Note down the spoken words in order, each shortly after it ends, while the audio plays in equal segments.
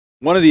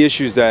One of the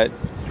issues that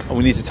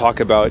we need to talk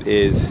about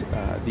is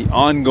the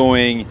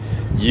ongoing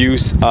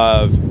use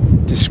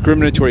of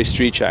discriminatory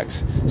street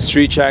checks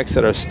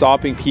that are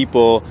stopping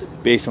people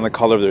based on the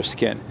color of their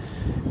skin.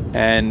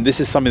 And this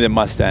is something that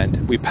must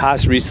end. We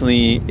passed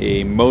recently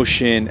a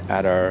motion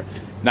at our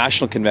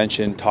national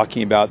convention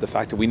talking about the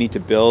fact that we need to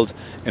build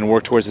and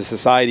work towards a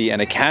society and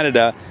a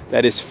Canada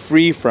that is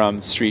free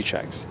from street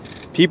checks.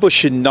 People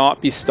should not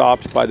be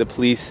stopped by the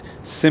police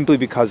simply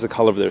because of the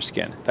color of their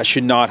skin. That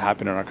should not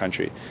happen in our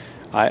country.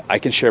 I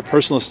can share a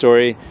personal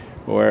story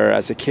where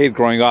as a kid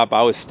growing up,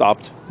 I was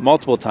stopped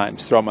multiple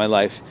times throughout my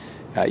life,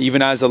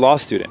 even as a law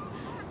student.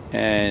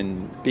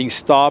 And being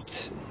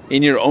stopped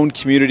in your own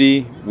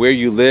community, where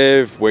you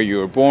live, where you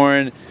were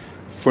born,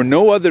 for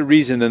no other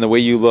reason than the way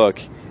you look,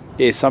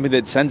 is something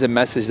that sends a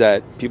message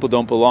that people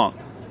don't belong,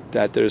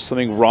 that there's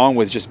something wrong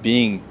with just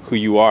being who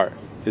you are.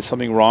 There's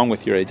something wrong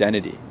with your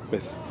identity.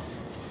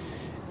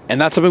 And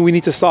that's something we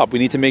need to stop. We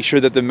need to make sure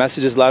that the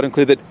message is loud and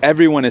clear that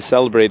everyone is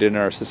celebrated in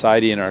our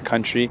society, in our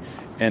country,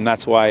 and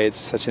that's why it's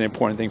such an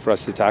important thing for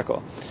us to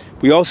tackle.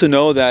 We also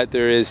know that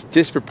there is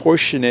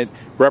disproportionate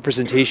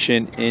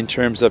representation in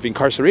terms of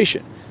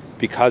incarceration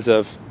because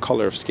of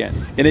color of skin.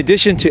 In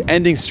addition to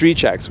ending street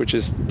checks, which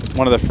is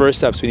one of the first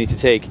steps we need to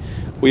take,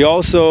 we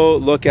also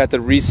look at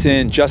the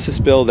recent justice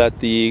bill that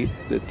the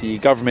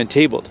government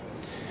tabled.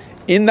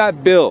 In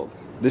that bill,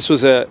 this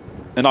was an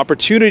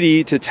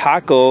opportunity to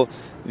tackle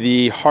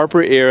the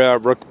Harper-era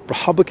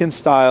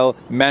Republican-style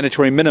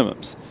mandatory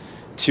minimums,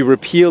 to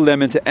repeal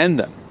them and to end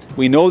them.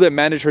 We know that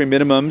mandatory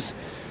minimums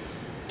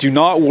do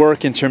not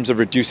work in terms of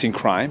reducing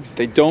crime.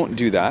 They don't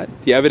do that.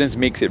 The evidence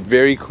makes it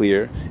very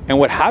clear. And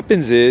what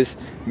happens is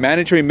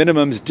mandatory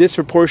minimums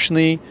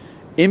disproportionately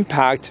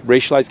impact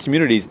racialized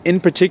communities, in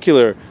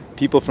particular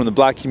people from the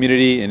Black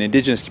community and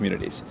Indigenous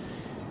communities.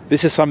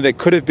 This is something that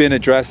could have been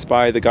addressed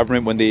by the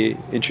government when they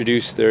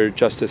introduced their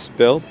justice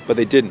bill, but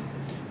they didn't.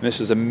 And this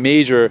was a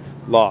major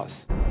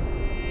loss.